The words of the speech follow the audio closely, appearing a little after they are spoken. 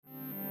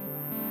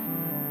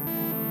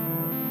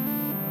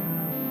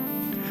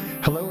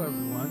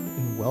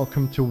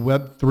welcome to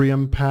Web3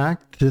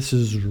 Unpacked. This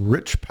is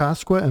Rich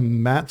Pasqua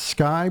and Matt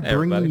Sky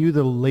bringing you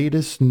the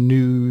latest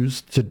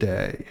news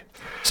today.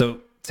 So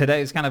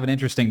today is kind of an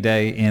interesting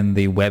day in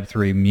the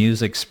Web3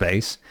 music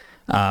space.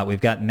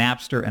 We've got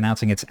Napster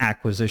announcing its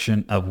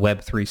acquisition of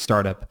Web3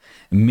 startup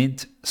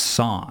Mint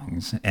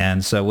Songs.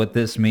 And so what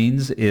this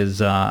means is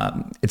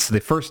it's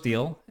the first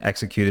deal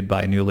executed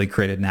by newly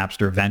created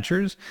Napster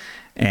Ventures.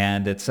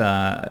 And it's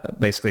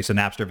basically, so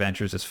Napster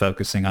Ventures is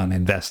focusing on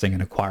investing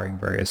and acquiring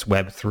various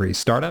Web3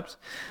 startups.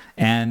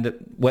 And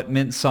what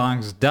Mint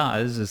Songs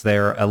does is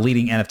they're a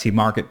leading NFT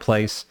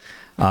marketplace.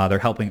 They're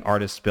helping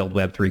artists build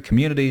Web3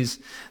 communities.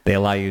 They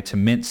allow you to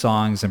mint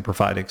songs and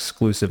provide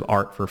exclusive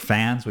art for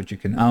fans, which you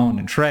can own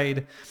and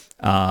trade.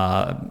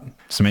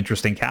 Some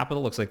interesting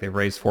capital. Looks like they've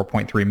raised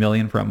 $4.3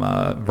 million from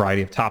a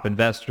variety of top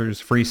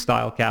investors,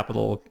 Freestyle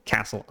Capital,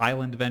 Castle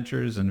Island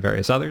Ventures, and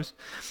various others.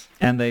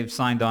 And they've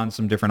signed on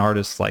some different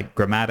artists like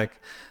Grammatic,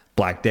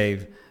 Black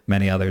Dave,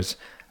 many others.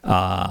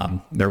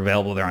 They're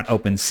available there on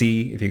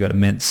OpenSea if you go to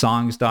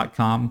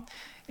mintsongs.com.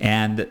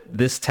 And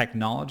this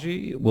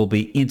technology will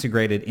be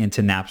integrated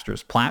into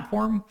Napster's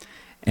platform.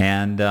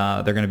 And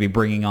they're going to be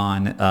bringing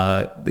on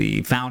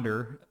the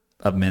founder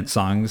of Mint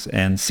Songs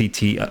and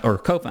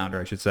co-founder,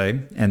 I should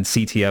say, and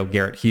CTO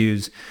Garrett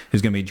Hughes, who's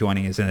going to be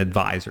joining as an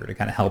advisor to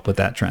kind of help with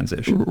that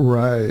transition.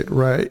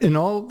 Right. And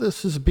all of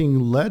this is being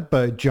led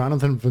by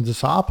Jonathan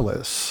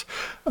Vanzopoulos.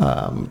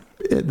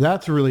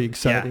 That's really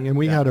exciting. And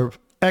we had an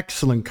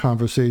excellent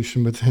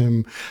conversation with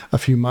him a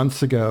few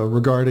months ago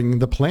regarding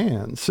the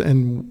plans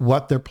and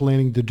what they're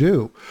planning to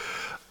do.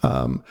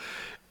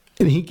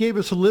 And he gave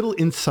us a little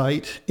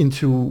insight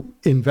into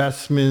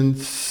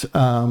investments,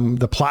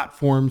 the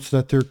platforms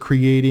that they're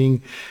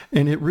creating,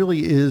 and it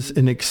really is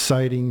an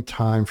exciting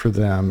time for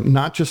them,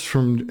 not just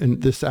from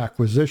this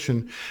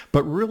acquisition,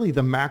 but really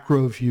the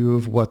macro view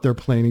of what they're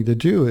planning to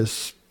do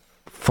as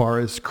far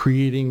as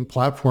creating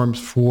platforms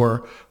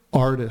for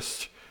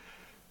artists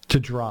to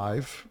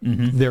drive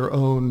their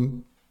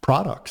own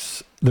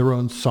products, their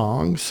own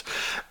songs,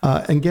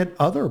 and get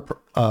other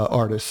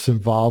artists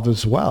involved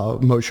as well.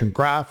 Motion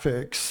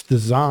graphics,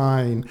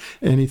 design,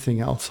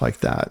 anything else like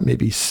that.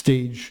 Maybe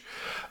stage,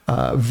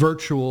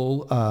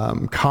 virtual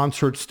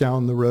concerts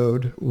down the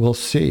road. We'll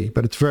see,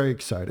 but it's very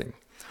exciting.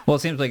 Well,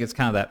 it seems like it's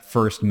kind of that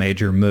first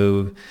major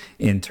move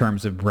in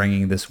terms of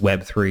bringing this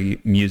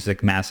Web3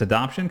 music mass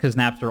adoption, because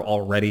Napster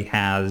already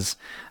has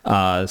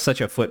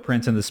such a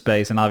footprint in the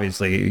space. And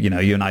obviously,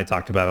 you and I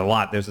talked about it a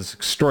lot. There's this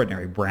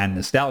extraordinary brand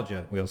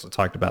nostalgia. We also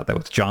talked about that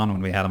with John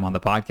when we had him on the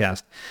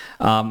podcast.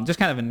 Just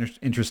kind of an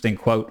interesting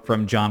quote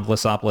from John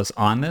Vlasopoulos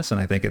on this, and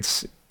I think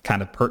it's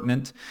kind of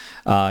pertinent.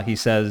 He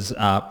says,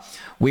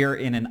 we are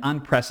in an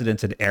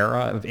unprecedented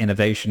era of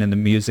innovation in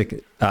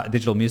the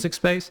digital music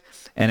space,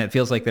 and it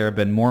feels like there have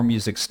been more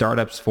music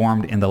startups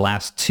formed in the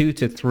last 2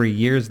 to 3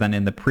 years than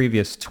in the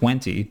previous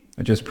 20,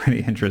 which is pretty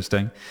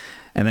interesting.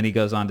 And then he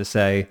goes on to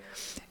say,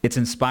 it's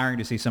inspiring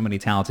to see so many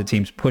talented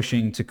teams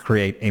pushing to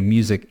create a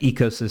music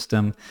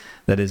ecosystem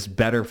that is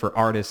better for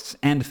artists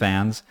and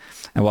fans.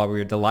 And while we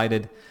are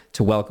delighted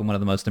to welcome one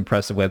of the most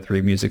impressive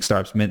Web3 music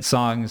startups, Mint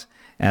Songs,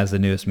 as the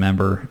newest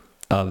member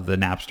of the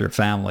Napster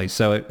family.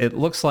 So it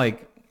looks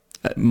like,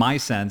 my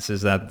sense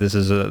is that this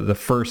is the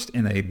first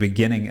in a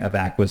beginning of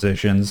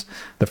acquisitions,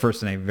 the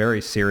first in a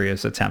very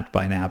serious attempt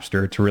by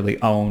Napster to really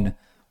own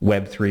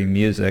Web3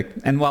 music.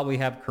 And while we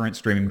have current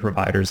streaming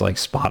providers like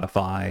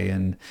Spotify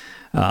and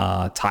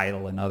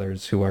Tidal and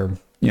others who are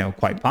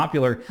quite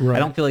popular, I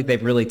don't feel like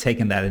they've really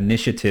taken that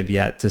initiative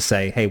yet to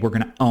say, hey, we're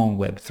going to own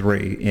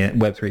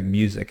Web3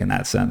 music in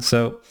that sense.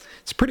 So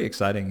it's pretty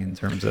exciting in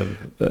terms of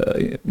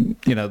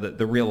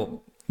the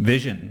real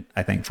vision,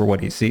 I think, for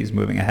what he sees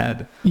moving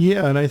ahead.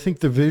 Yeah, and I think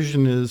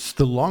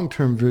the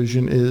long-term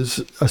vision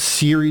is a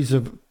series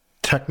of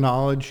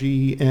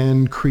technology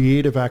and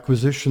creative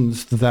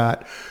acquisitions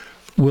that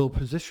will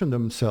position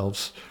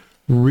themselves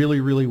really,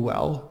 really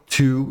well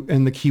to,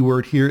 and the key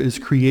word here is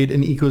create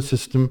an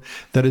ecosystem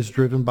that is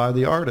driven by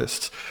the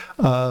artists.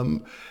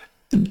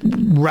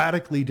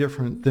 Radically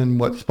different than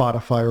what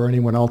Spotify or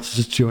anyone else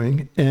is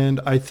doing.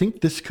 And I think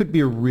this could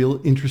be a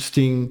real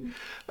interesting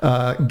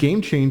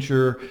game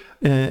changer.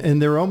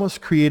 And they're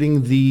almost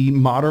creating the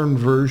modern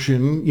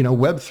version,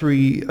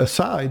 Web3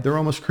 aside, they're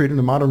almost creating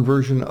the modern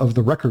version of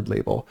the record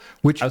label,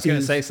 which I was going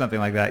to say something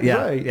like that.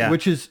 Yeah. Right. Yeah.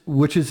 Which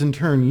is in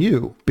turn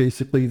you,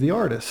 basically the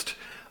artist.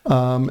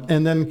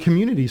 And then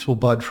communities will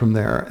bud from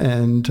there,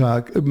 and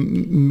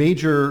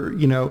major,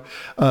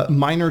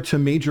 minor to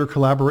major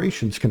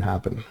collaborations can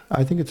happen.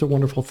 I think it's a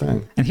wonderful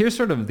thing. And here's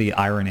sort of the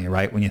irony,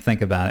 right, when you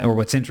think about it, or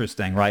what's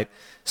interesting, right?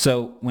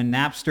 So when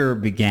Napster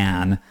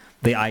began,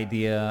 the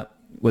idea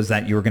was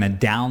that you were going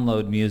to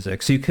download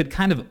music. So you could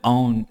kind of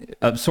own,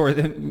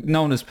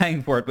 no one was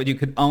paying for it, but you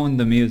could own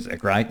the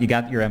music, right? You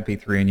got your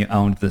MP3 and you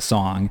owned the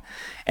song.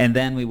 And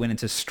then we went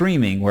into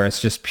streaming, where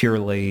it's just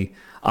purely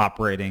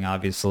operating,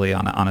 obviously,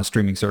 on a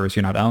streaming service.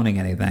 You're not owning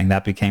anything.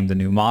 That became the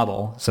new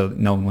model. So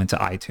no one went to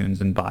iTunes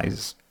and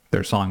buys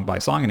their song by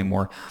song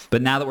anymore.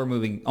 But now that we're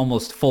moving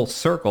almost full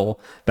circle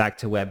back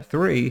to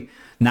Web3,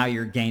 now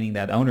you're gaining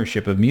that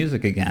ownership of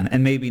music again.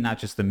 And maybe not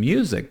just the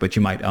music, but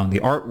you might own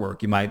the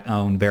artwork. You might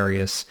own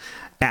various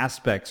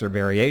aspects or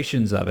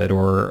variations of it,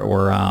 or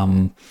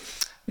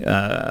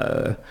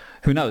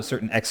who knows,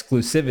 certain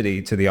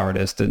exclusivity to the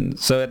artist. And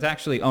so it's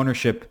actually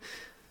ownership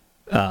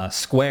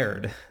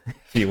squared,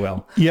 if you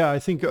will. Yeah, I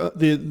think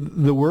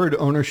the word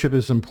ownership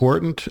is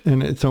important,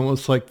 and it's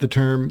almost like the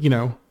term,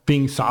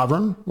 being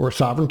sovereign or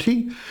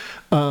sovereignty,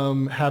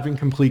 having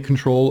complete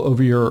control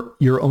over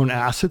your own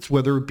assets,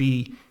 whether it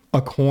be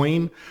a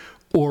coin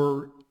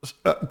or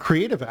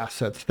creative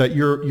assets that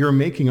you're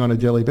making on a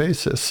daily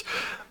basis.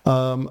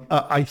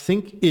 I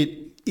think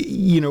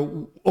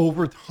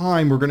over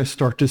time, we're going to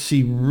start to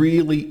see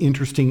really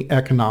interesting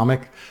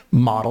economic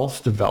models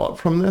develop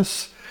from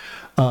this.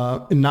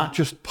 Not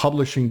just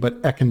publishing, but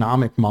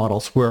economic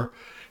models where,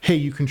 hey,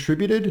 you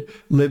contributed,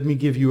 let me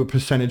give you a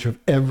percentage of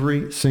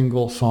every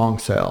single song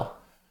sale.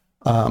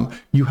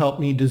 You helped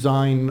me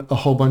design a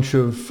whole bunch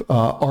of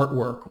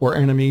artwork or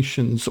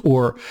animations,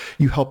 or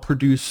you help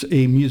produce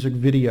a music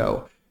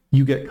video,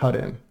 you get cut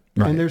in.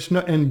 Right.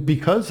 And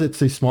because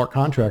it's a smart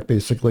contract,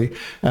 basically,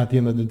 at the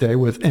end of the day,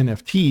 with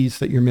NFTs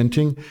that you're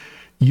minting,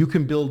 you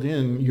can build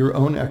in your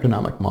own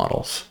economic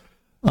models.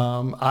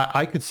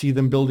 I could see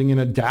them building in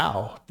a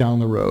DAO down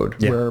the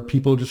road, where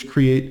people just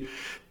create,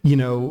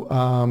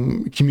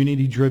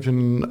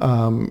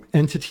 community-driven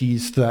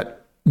entities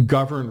that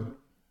govern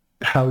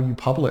how you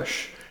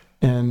publish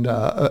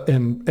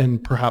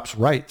and perhaps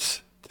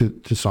rights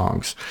to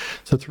songs.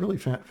 So it's really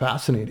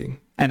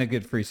fascinating. And a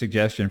good free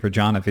suggestion for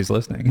John if he's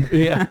listening.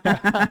 Yeah.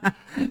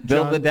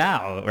 Build the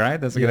DAO,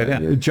 right? That's a good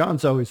idea.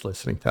 John's always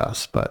listening to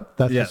us, but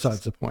that's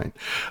besides the point.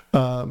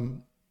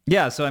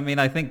 Yeah, so I mean,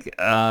 I think,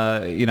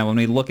 when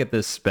we look at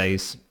this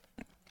space,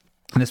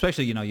 and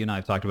especially, you and I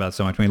have talked about it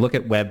so much, when we look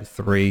at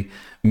Web3,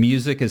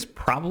 music is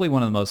probably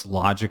one of the most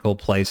logical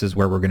places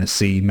where we're going to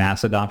see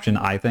mass adoption,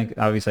 I think.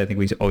 Obviously, I think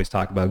we always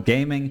talk about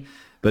gaming,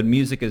 but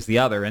music is the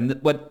other. And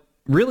what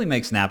really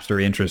makes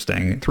Napster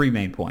interesting, 3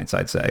 main points,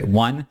 I'd say.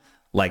 1,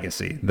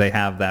 legacy. They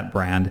have that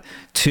brand.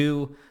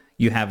 2,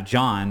 you have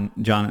John,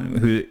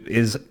 who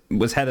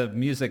was head of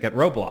music at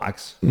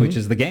Roblox, which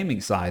is the gaming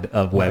side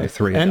of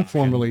Web3. And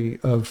formerly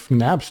of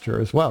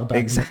Napster as well,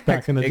 back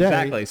in the day.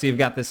 Exactly. So you've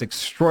got this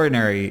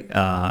extraordinary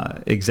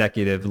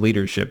executive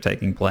leadership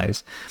taking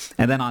place.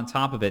 And then on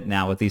top of it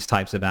now with these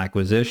types of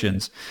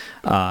acquisitions,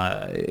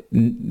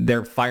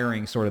 they're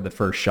firing sort of the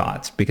first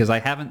shots, because I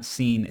haven't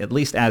seen, at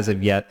least as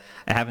of yet,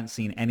 I haven't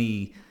seen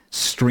any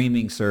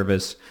streaming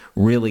service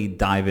really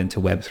dive into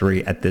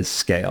Web3 at this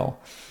scale.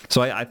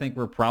 So I think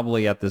we're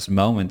probably at this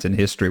moment in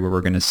history where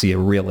we're going to see a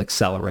real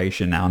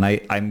acceleration now. And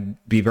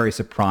I'd be very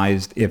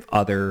surprised if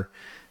other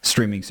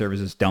streaming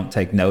services don't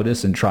take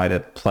notice and try to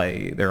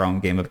play their own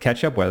game of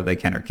catch up, whether they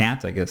can or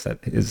can't. I guess that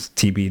is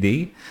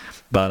TBD.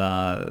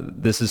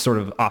 But this is sort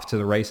of off to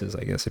the races,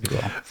 I guess, if you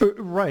will.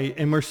 Right.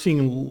 And we're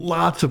seeing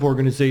lots of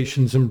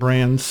organizations and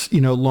brands,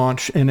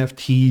 launch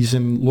NFTs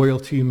and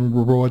loyalty and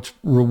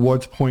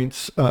rewards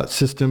points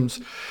systems.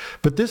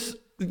 But this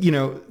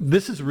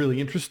is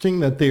really interesting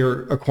that they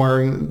are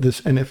acquiring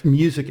this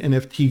music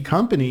NFT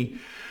company,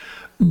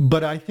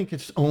 but I think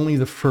it's only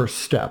the first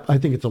step. I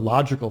think it's a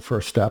logical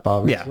first step,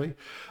 obviously.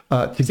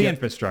 It's the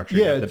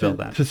infrastructure to build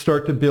that. To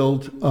start to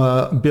build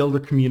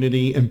a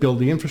community and build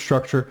the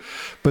infrastructure.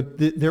 But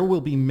there will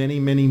be many,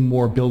 many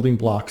more building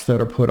blocks that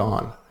are put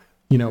on,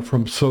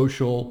 from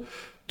social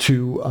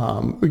to,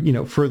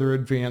 further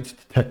advanced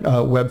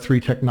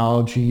Web3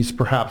 technologies,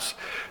 perhaps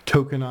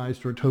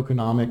tokenized or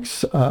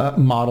tokenomics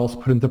models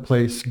put into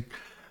place,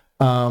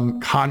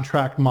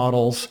 contract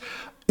models.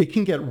 It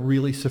can get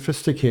really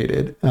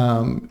sophisticated.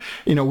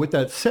 With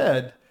that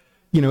said,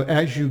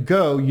 as you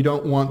go, you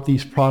don't want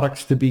these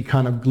products to be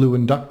kind of glue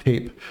and duct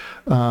tape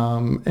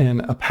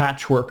and a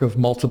patchwork of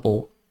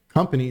multiple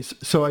companies.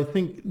 So I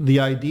think the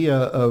idea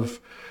of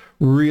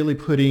really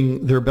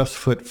putting their best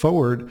foot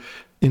forward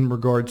in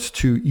regards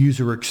to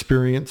user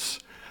experience,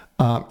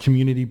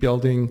 community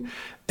building,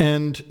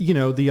 and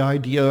the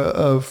idea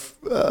of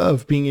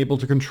being able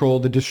to control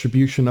the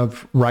distribution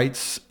of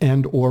rights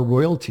and or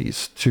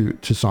royalties to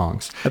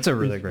songs. That's a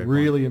really great point.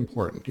 Really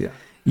important, yeah.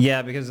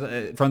 Yeah, because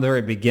from the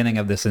very beginning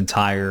of this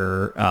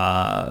entire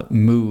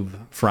move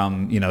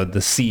from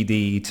the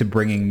CD to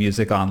bringing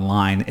music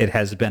online, it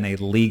has been a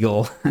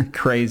legal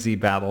crazy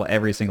battle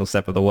every single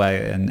step of the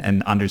way,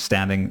 and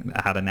understanding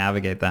how to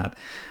navigate that.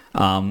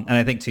 And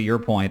I think to your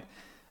point,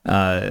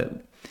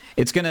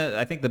 it's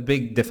I think the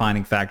big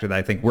defining factor that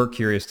I think we're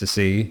curious to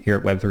see here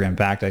at Web3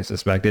 Impact, I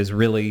suspect, is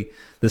really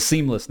the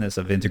seamlessness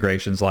of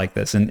integrations like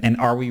this. And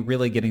are we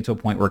really getting to a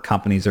point where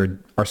companies are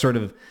sort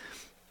of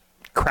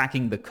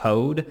cracking the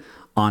code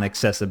on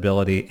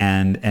accessibility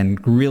and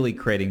really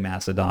creating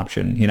mass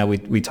adoption?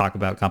 We talk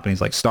about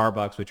companies like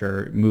Starbucks, which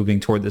are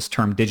moving toward this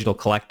term digital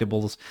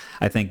collectibles.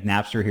 I think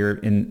Napster here,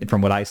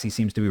 from what I see,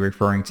 seems to be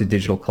referring to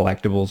digital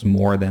collectibles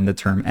more than the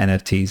term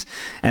NFTs.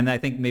 And I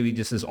think maybe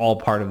just as all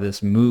part of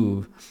this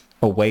move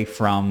away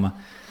from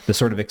the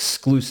sort of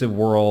exclusive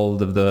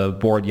world of the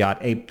board yacht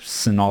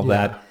apes and all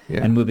that,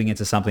 and moving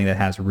into something that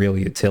has real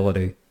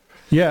utility.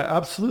 Yeah,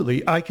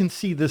 absolutely. I can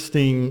see this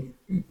thing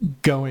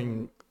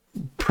going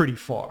pretty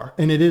far,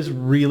 and it is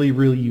really,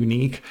 really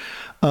unique.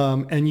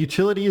 And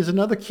utility is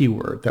another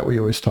keyword that we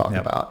always talk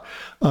about.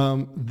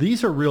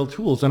 These are real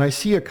tools, and I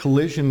see a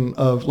collision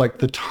of like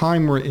the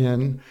time we're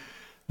in,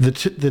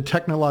 the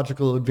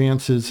technological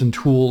advances and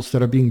tools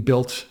that are being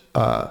built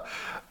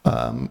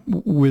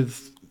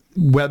with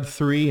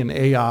Web3 and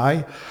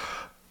AI.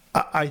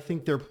 I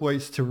think they're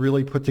poised to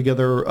really put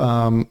together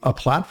a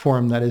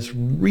platform that is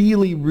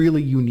really,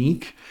 really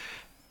unique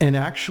and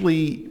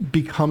actually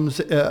becomes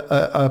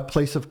a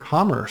place of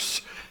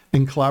commerce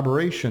and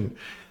collaboration.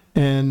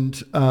 And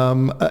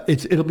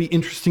it'll be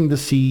interesting to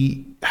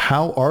see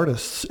how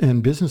artists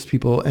and business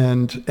people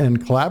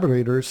and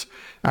collaborators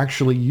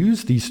actually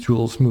use these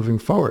tools moving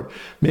forward.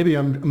 Maybe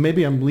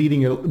I'm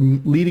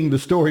leading the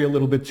story a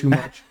little bit too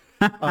much.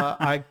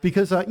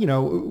 Because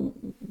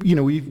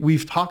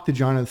we've talked to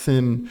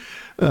Jonathan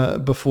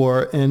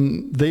before,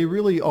 and they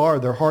really are,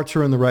 their hearts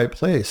are in the right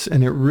place,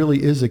 and it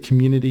really is a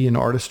community and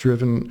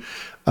artist-driven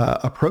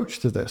approach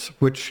to this,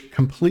 which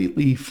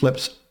completely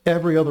flips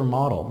every other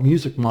model,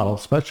 music model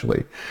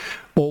especially,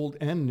 old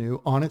and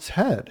new, on its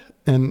head,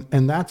 and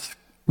that's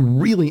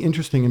really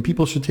interesting, and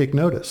people should take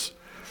notice.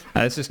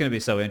 It's just going to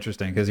be so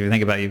interesting because if you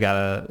think about it,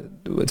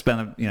 it's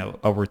been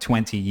over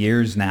 20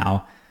 years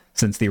now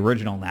since the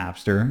original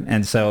Napster.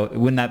 And so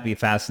wouldn't that be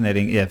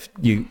fascinating if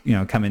you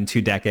come in 2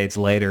 decades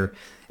later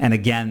and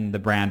again the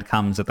brand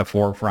comes at the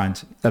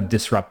forefront of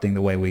disrupting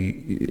the way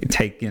we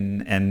take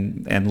in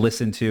and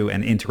listen to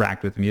and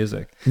interact with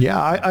music.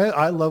 Yeah,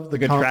 I love the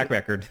good track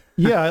record.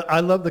 Yeah, I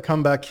love the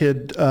Comeback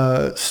Kid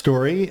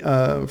story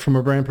from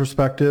a brand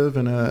perspective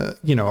and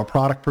a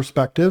product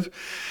perspective.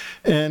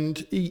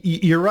 And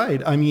you're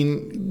right. I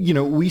mean,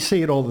 we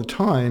say it all the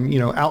time,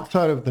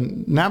 outside of the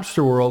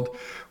Napster world,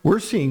 we're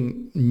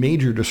seeing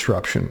major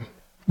disruption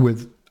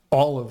with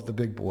all of the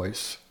big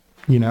boys,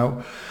 and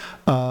we're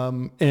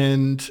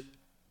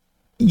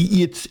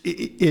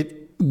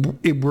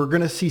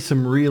going to see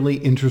some really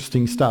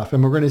interesting stuff,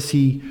 and we're going to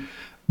see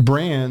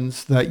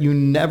brands that you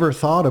never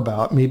thought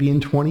about maybe in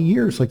 20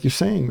 years, like you're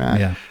saying,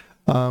 Matt,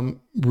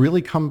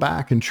 really come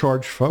back and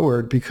charge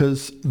forward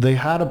because they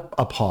had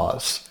a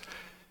pause.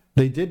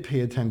 They did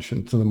pay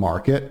attention to the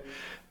market.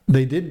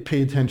 They did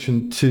pay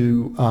attention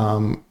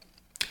to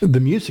the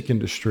music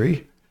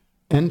industry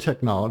and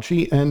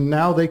technology, and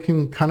now they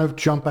can kind of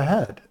jump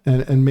ahead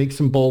and make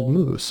some bold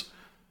moves.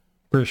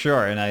 For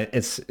sure. And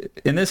it's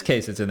in this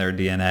case, it's in their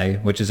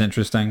DNA, which is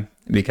interesting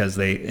because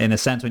they, in a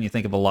sense, when you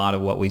think of a lot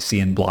of what we see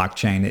in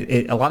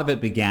blockchain, a lot of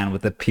it began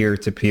with the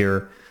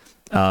peer-to-peer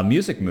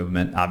music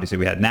movement. Obviously,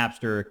 we had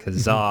Napster,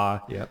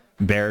 Kazaa,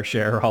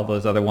 BearShare, all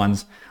those other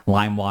ones,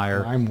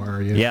 LimeWire.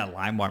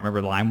 LimeWire.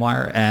 Remember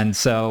LimeWire? And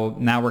so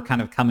now we're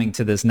kind of coming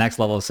to this next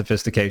level of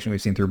sophistication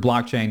we've seen through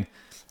blockchain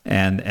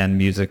and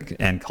music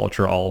and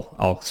culture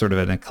all sort of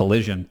in a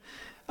collision.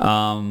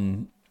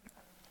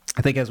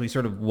 I think as we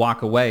sort of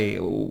walk away,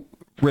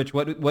 Rich,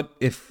 what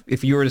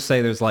if you were to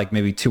say there's like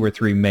maybe 2 or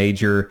 3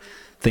 major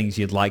things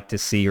you'd like to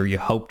see or you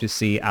hope to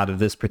see out of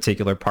this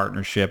particular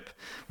partnership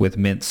with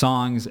Mint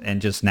Songs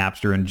and just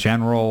Napster in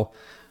general,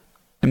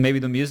 and maybe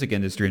the music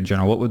industry in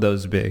general, what would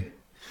those be?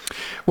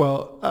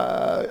 Well,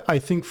 I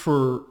think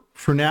for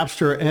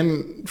Napster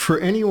and for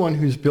anyone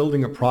who's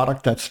building a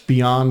product that's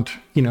beyond,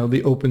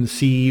 the open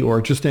sea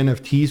or just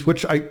NFTs,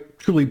 which I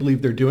truly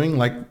believe they're doing,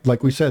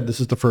 like we said, this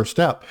is the first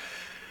step.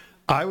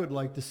 I would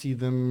like to see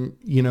them,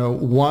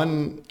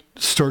 one,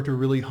 start to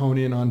really hone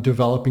in on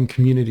developing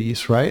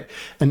communities, right?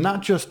 And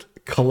not just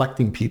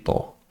collecting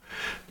people,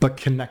 but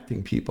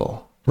connecting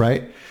people,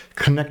 right?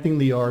 Connecting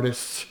the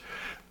artists,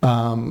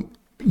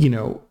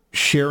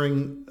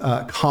 sharing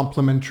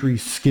complementary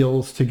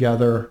skills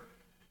together,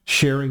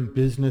 sharing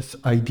business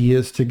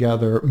ideas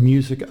together,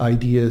 music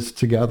ideas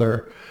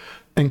together,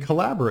 and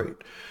collaborate.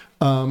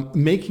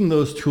 Making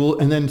those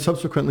tools, and then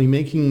subsequently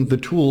making the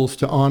tools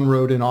to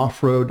on-road and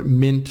off-road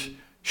mint,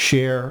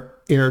 share,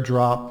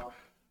 airdrop,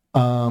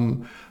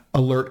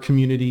 alert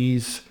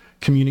communities,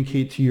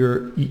 communicate to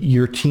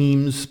your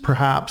teams,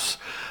 perhaps.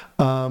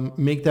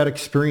 Make that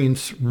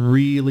experience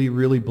really,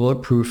 really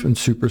bulletproof and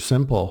super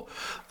simple.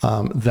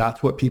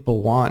 That's what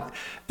people want.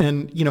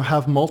 And,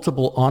 have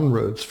multiple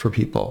on-roads for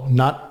people.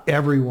 Not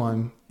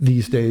everyone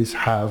these days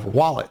have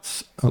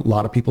wallets. A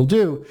lot of people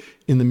do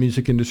in the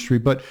music industry,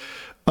 but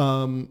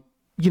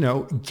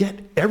get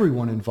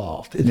everyone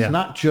involved. It's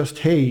not just,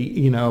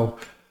 hey,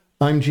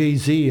 I'm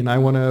Jay-Z and I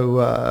want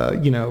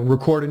to,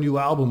 record a new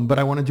album, but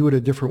I want to do it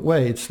a different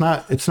way. It's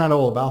not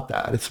all about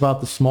that. It's about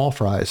the small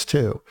fries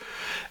too.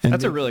 And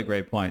that's a really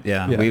great point.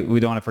 Yeah. We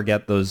don't want to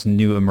forget those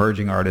new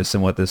emerging artists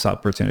and what this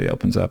opportunity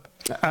opens up.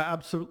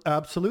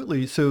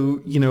 Absolutely.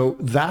 So,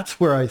 that's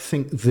where I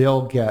think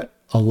they'll get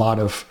a lot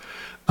of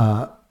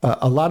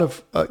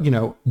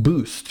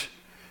boost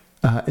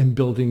in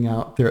building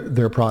out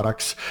their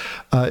products,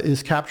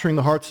 is capturing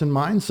the hearts and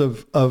minds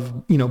of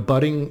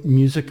budding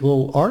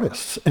musical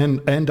artists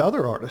and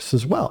other artists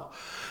as well.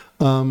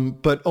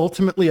 But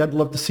ultimately, I'd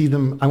love to see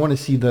them. I want to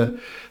see the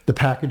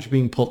package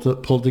being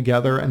pulled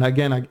together. And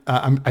again,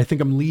 I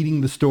think I'm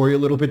leading the story a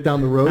little bit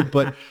down the road.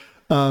 But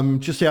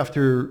just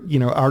after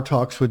our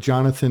talks with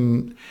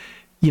Jonathan,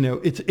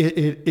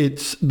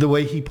 it's the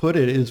way he put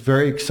it is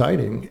very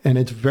exciting and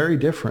it's very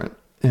different.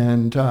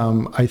 And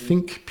I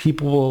think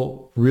people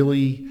will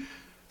really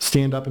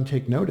stand up and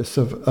take notice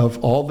of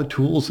all the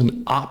tools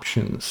and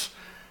options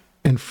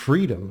and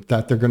freedom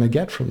that they're going to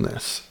get from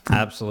this.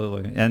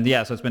 Absolutely. And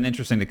yeah, so it's been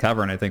interesting to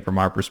cover. And I think from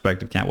our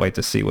perspective, can't wait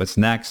to see what's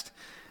next.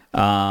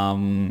 I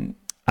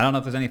don't know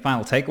if there's any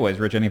final takeaways.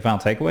 Rich, any final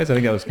takeaways? I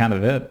think that was kind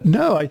of it.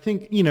 No, I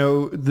think,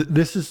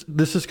 this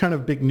is kind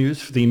of big news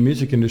for the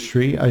music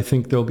industry. I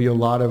think there'll be a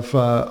lot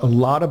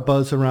of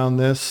buzz around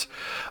this.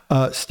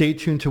 Stay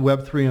tuned to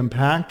Web3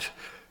 Unpacked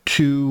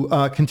to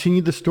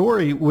continue the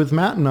story with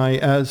Matt and I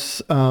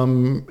as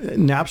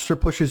Napster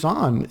pushes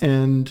on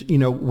and,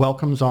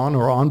 welcomes on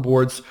or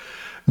onboards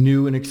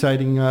new and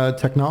exciting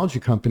technology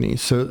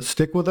companies. So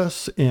stick with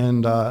us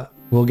and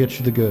we'll get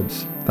you the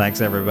goods.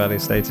 Thanks, everybody.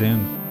 Stay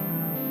tuned.